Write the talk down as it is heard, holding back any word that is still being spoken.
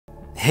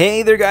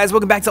Hey there guys,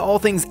 welcome back to All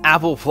Things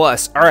Apple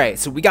Plus. Alright,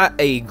 so we got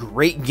a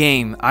great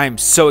game. I'm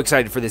so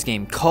excited for this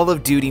game, Call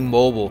of Duty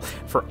Mobile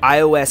for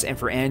iOS and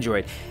for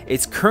Android.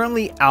 It's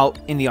currently out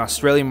in the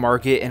Australian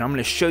market and I'm going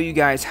to show you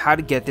guys how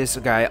to get this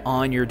guy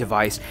on your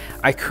device.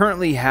 I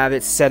currently have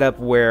it set up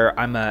where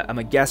I'm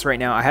a guest right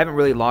now. I haven't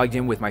really logged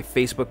in with my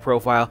Facebook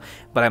profile,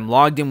 but I'm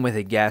logged in with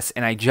a guest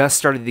and I just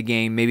started the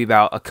game maybe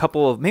about a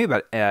couple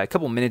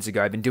minutes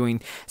ago. I've been doing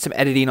some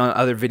editing on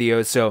other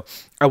videos, so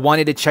I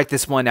wanted to check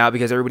this one out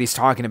because everybody's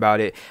talking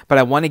about it, but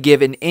I want to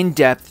give an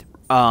in-depth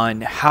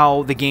on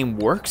how the game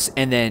works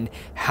and then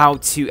how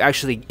to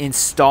actually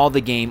install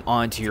the game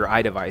onto your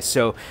iDevice.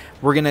 So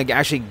we're going to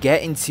actually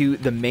get into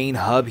the main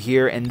hub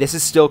here, and this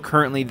is still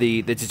currently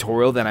the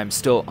tutorial that I'm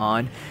still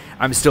on.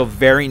 I'm still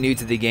very new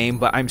to the game,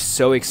 but I'm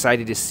so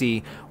excited to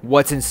see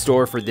what's in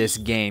store for this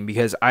game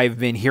because I've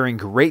been hearing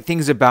great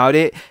things about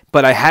it,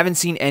 but I haven't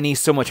seen any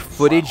so much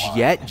footage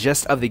yet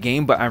just of the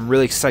game, but I'm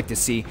really excited to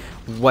see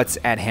what's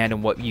at hand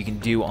and what you can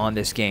do on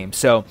this game.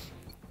 So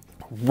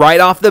right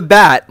off the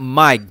bat,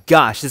 my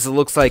gosh, this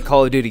looks like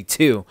Call of Duty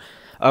 2,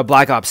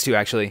 Black Ops 2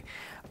 actually.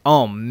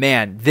 Oh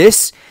man,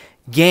 this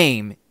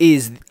game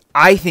is,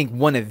 I think,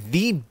 one of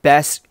the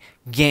best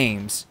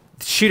games,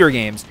 shooter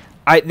games.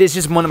 This is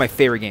just one of my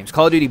favorite games.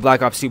 Call of Duty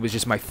Black Ops 2 was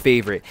just my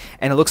favorite.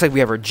 And it looks like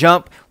we have our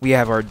jump, we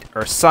have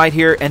our side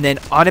here, and then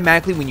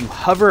automatically when you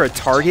hover a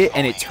target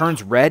and it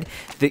turns red,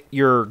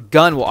 your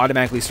gun will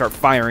automatically start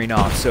firing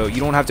off. So you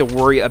don't have to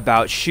worry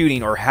about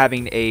shooting or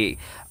having a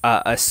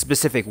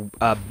specific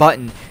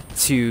button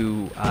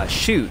to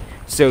shoot.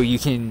 So you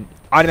can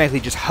automatically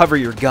just hover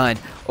your gun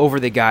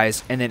over the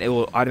guys and then it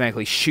will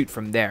automatically shoot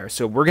from there.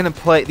 So we're going to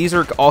play, these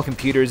are all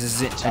computers,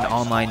 this isn't an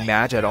online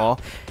match at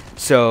all.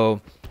 So,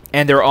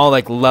 and they're all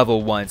like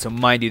level 1. So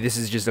mind you, this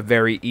is just a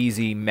very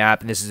easy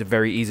map and this is a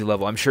very easy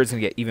level. I'm sure it's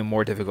going to get even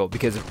more difficult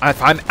because if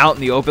I'm out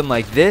in the open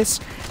like this,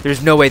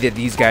 there's no way that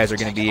these guys are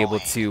going to be able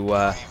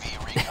to,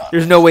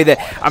 there's no way that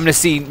I'm going to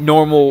see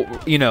normal,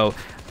 you know,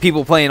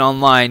 people playing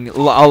online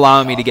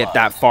allowing me to get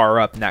that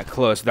far up and that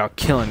close without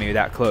killing me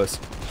that close.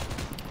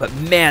 But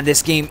man,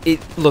 this game,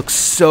 it looks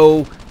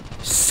so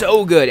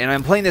good, and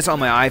I'm playing this on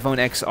my iPhone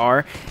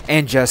XR,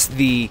 and just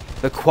the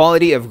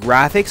quality of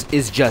graphics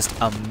is just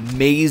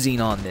amazing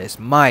on this.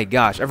 My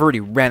gosh, I've already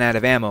ran out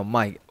of ammo.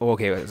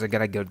 Okay, I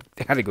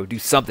gotta go do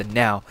something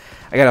now.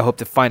 I gotta hope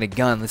to find a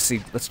gun. Let's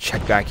see. Let's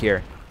check back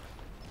here.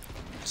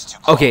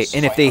 Okay,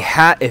 and if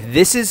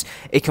this is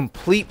a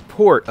complete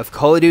port of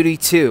Call of Duty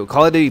 2,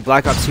 Call of Duty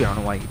Black Ops 2, I don't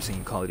know why I keep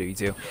saying Call of Duty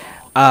 2.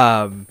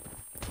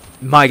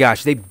 My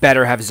gosh, they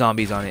better have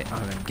zombies on it. Oh,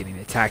 I'm getting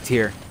attacked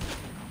here.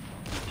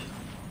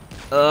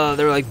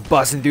 They're like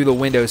busting through the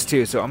windows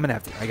too, so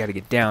I gotta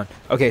get down.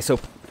 Okay, so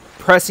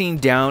pressing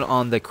down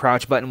on the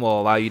crouch button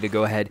will allow you to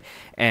go ahead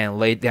and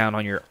lay down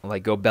on your,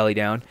 go belly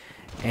down.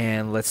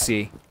 And let's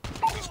see.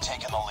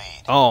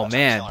 Oh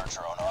man,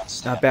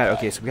 not bad.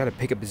 Okay, so we gotta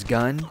pick up his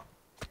gun.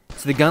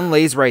 So the gun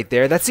lays right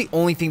there. That's the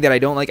only thing that I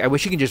don't like. I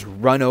wish you could just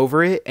run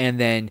over it and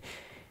then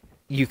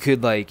you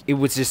could, it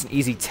was just an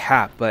easy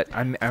tap, but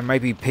I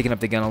might be picking up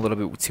the gun a little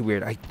bit too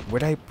weird.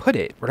 Where'd I put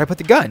it? Where'd I put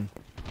the gun?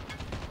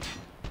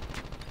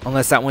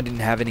 Unless that one didn't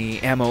have any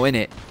ammo in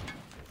it.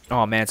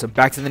 Oh man, so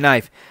back to the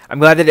knife. I'm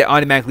glad that it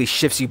automatically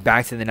shifts you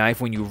back to the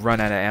knife when you run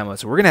out of ammo.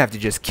 So we're going to have to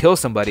just kill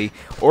somebody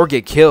or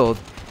get killed,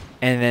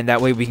 and then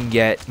that way we can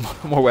get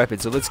more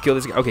weapons. So let's kill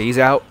this guy. Okay, he's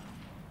out.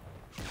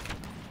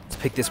 Let's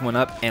pick this one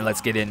up and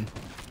let's get in.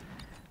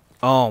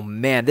 Oh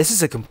man, this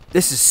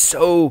is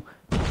so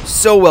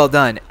well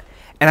done.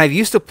 And I've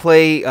used to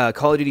play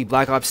Call of Duty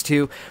Black Ops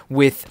 2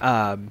 with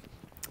some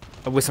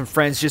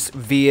friends just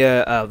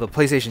via the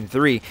PlayStation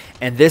 3,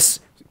 and this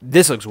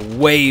looks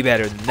way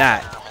better than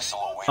that.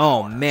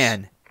 Oh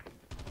man.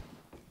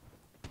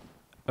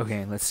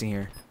 Okay, let's see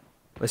here.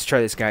 Let's try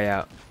this guy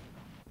out.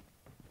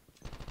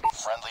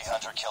 Friendly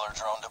hunter-killer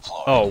drone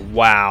deployed. Oh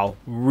wow,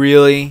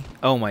 really?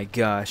 Oh my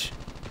gosh.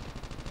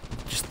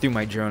 Just threw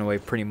my drone away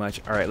pretty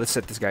much. Alright, let's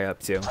set this guy up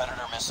too.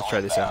 Let's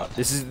try this out.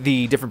 This is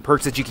the different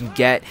perks that you can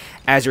get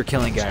as you're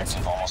killing guys.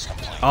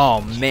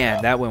 Oh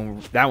man, that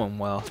went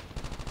well.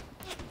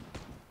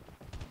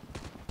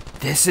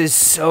 This is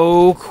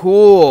so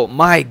cool.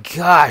 My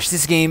gosh,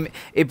 this game,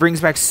 it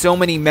brings back so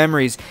many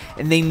memories,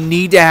 and they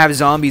need to have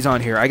zombies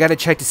on here. I gotta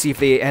check to see if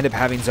they end up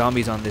having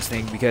zombies on this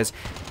thing, because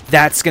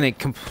that's gonna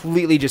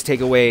completely just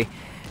take away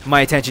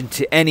my attention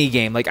to any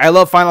game. I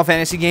love Final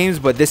Fantasy games,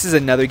 but this is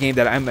another game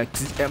that I'm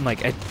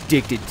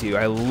addicted to.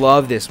 I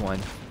love this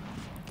one,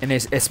 and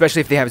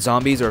especially if they have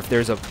zombies, or if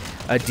there's a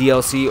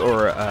DLC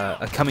or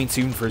a coming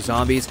soon for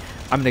zombies,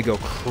 I'm gonna go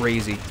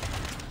crazy.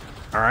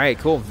 All right,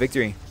 cool,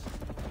 victory.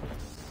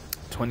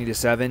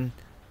 20-7.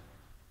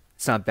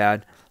 It's not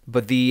bad,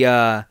 but the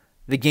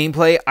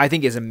gameplay I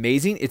think is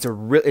amazing. It's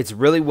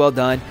really well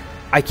done.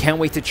 I can't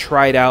wait to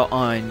try it out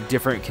on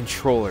different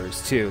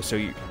controllers too.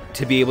 So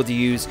to be able to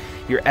use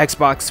your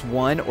Xbox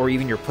One or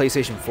even your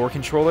PlayStation 4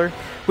 controller,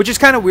 which is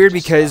kind of weird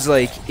because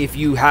if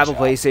you have a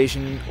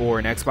PlayStation or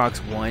an Xbox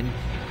One,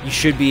 you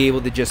should be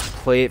able to just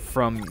play it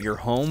from your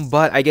home.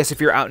 But I guess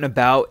if you're out and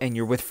about and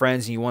you're with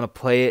friends and you want to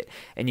play it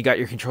and you got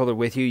your controller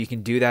with you, you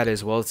can do that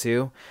as well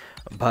too.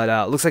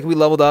 But looks like we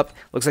leveled up.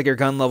 Looks like your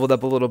gun leveled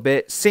up a little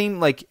bit. Same,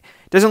 like,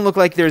 doesn't look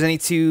like there's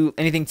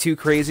anything too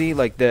crazy,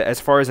 like as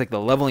far as like the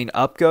leveling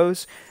up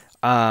goes.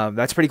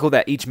 That's pretty cool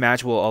that each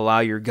match will allow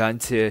your gun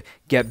to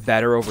get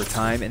better over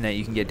time, and that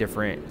you can get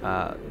different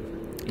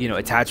you know,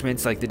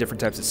 attachments, like the different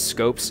types of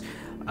scopes.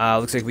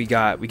 Looks like we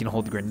can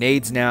hold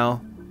grenades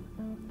now.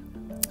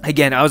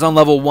 Again, I was on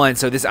level 1,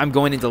 so I'm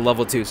going into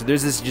level 2. So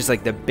there's just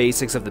like the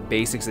basics of the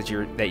basics that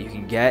you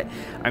can get.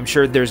 I'm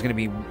sure there's going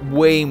to be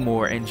way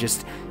more, and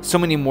just so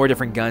many more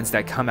different guns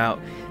that come out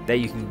that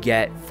you can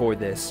get for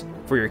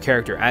your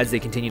character as they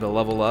continue to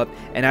level up,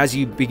 and as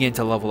you begin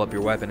to level up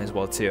your weapon as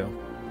well too.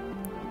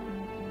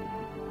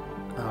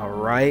 All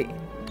right.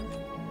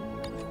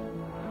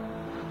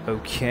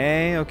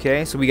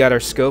 Okay. So we got our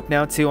scope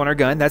now too on our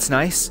gun. That's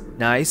nice.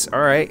 Nice. All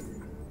right.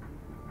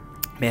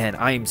 Man,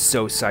 I am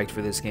so psyched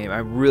for this game. I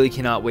really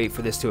cannot wait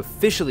for this to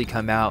officially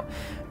come out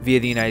via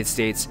the United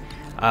States,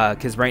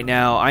 because right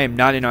now I am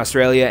not in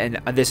Australia, and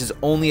this is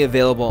only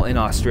available in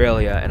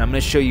Australia. And I'm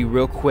going to show you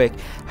real quick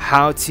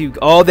how to...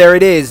 Oh, there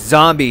it is.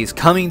 Zombies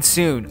coming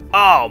soon.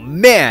 Oh,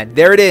 man.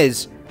 There it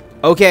is.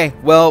 Okay,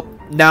 well...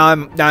 Now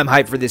I'm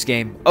hyped for this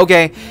game.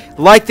 Okay,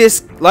 like this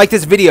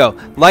video,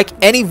 like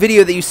any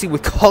video that you see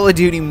with Call of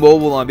Duty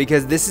Mobile on,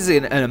 because this is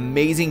an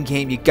amazing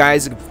game. You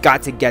guys have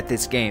got to get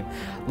this game.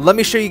 Let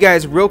me show you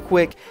guys real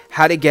quick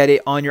how to get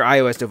it on your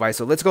iOS device.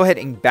 So let's go ahead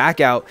and back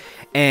out,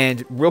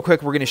 and real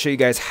quick we're going to show you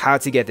guys how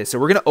to get this. So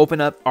we're going to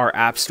open up our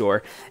App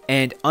Store,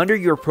 and under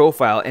your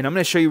profile, and I'm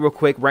going to show you real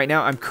quick. Right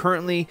now I'm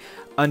currently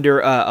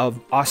under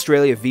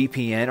Australia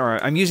VPN,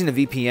 or I'm using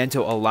the VPN to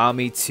allow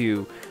me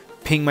to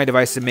ping my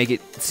device to make it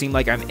seem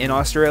like I'm in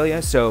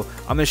Australia. So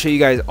I'm going to show you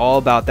guys all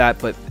about that,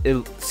 but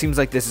it seems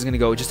like this is going to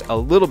go just a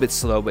little bit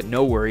slow, but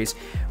no worries.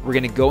 We're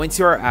going to go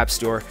into our App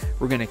Store,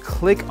 we're going to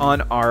click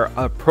on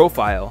our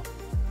profile,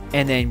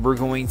 and then we're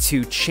going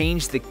to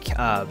change the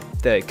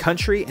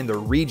country and the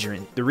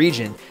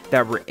region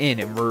that we're in.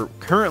 And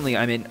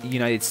I'm in the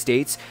United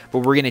States, but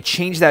we're going to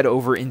change that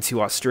over into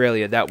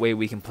Australia. That way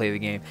we can play the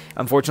game.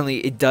 Unfortunately,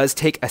 it does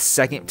take a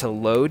second to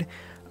load.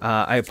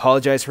 I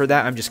apologize for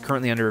that. I'm just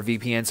currently under a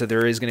VPN, so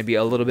there is going to be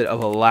a little bit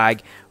of a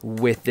lag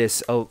with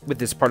this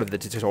part of the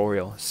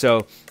tutorial.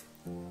 So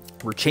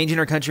we're changing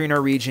our country and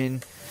our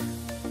region,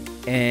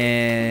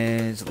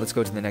 and let's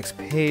go to the next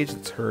page.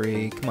 Let's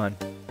hurry. Come on.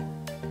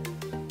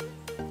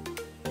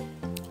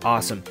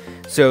 Awesome.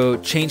 So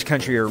change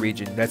country or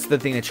region. That's the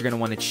thing that you're going to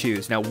want to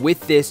choose. Now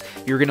with this,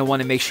 you're going to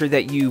want to make sure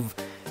that you've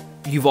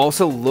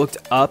also looked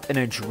up an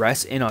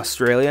address in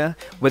Australia,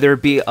 whether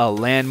it be a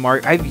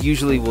landmark. I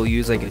usually will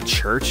use like a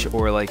church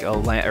or like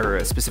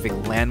a specific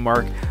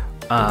landmark,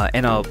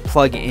 and I'll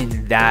plug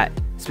in that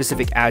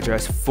specific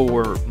address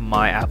for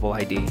my Apple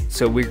ID.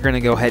 So we're going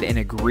to go ahead and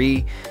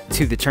agree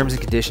to the terms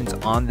and conditions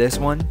on this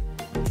one.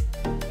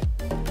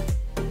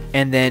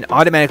 And then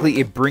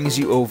automatically it brings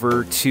you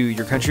over to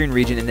your country and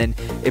region, and then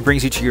it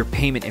brings you to your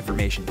payment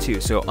information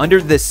too. So under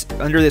this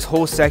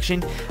whole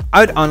section, I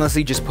would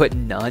honestly just put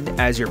none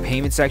as your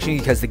payment section,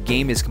 because the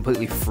game is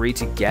completely free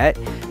to get.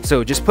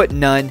 So just put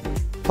none,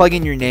 plug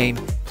in your name,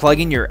 plug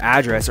in your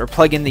address, or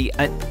plug in the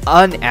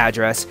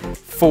address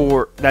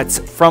that's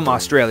from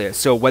Australia.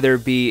 So whether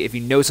it be, if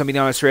you know somebody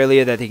in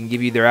Australia that they can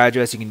give you their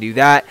address, you can do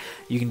that.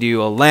 You can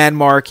do a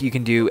landmark, you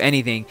can do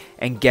anything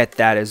and get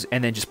that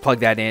and then just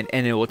plug that in,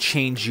 and it will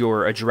change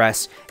your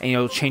address and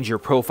it'll change your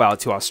profile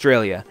to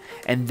Australia.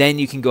 And then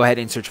you can go ahead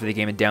and search for the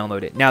game and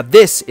download it. Now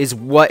this is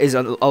what is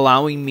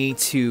allowing me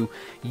to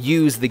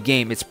use the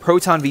game. It's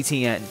Proton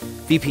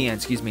VPN,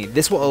 excuse me.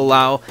 This will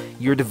allow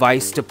your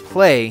device to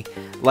play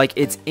like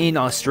it's in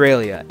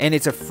Australia, and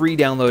it's a free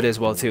download as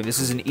well too. This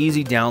is an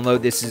easy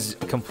download. This is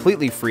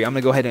completely free. I'm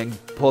gonna go ahead and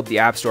pull up the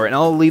App Store, and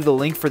I'll leave the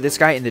link for this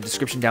guy in the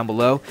description down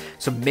below.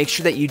 So make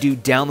sure that you do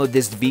download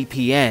this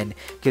VPN,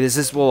 because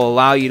this will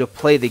allow you to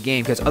play the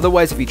game. Because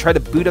otherwise, if you try to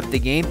boot up the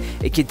game,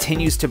 it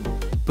continues to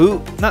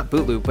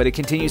it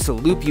continues to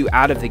loop you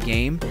out of the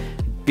game,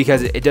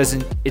 because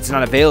it's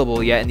not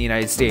available yet in the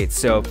United States.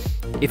 So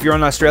if you're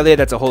in Australia,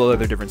 that's a whole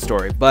other different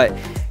story. But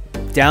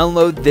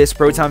download this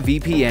Proton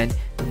VPN.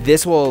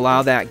 This will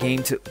allow that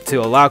game to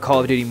allow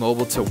Call of Duty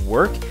Mobile to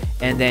work,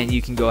 and then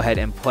you can go ahead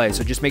and play.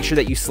 So just make sure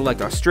that you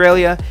select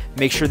Australia,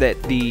 make sure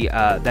that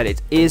that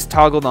it is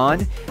toggled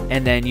on,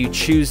 and then you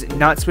choose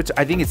not Switzerland.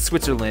 I think it's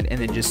Switzerland,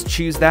 and then just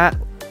choose that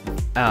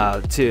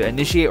to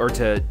initiate or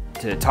to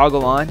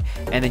toggle on,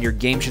 and then your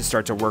game should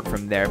start to work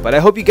from there. But I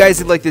hope you guys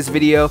did like this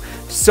video.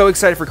 So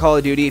excited for Call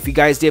of Duty. If you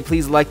guys did,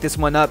 please like this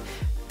one up.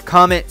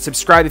 Comment,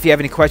 subscribe if you have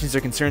any questions or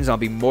concerns. I'll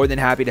be more than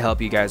happy to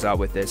help you guys out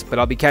with this. But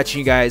I'll be catching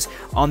you guys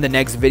on the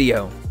next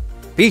video.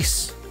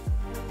 Peace.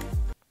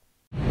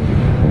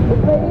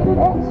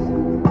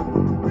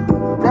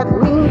 That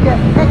means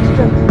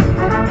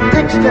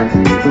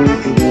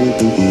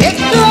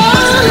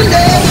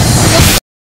extra.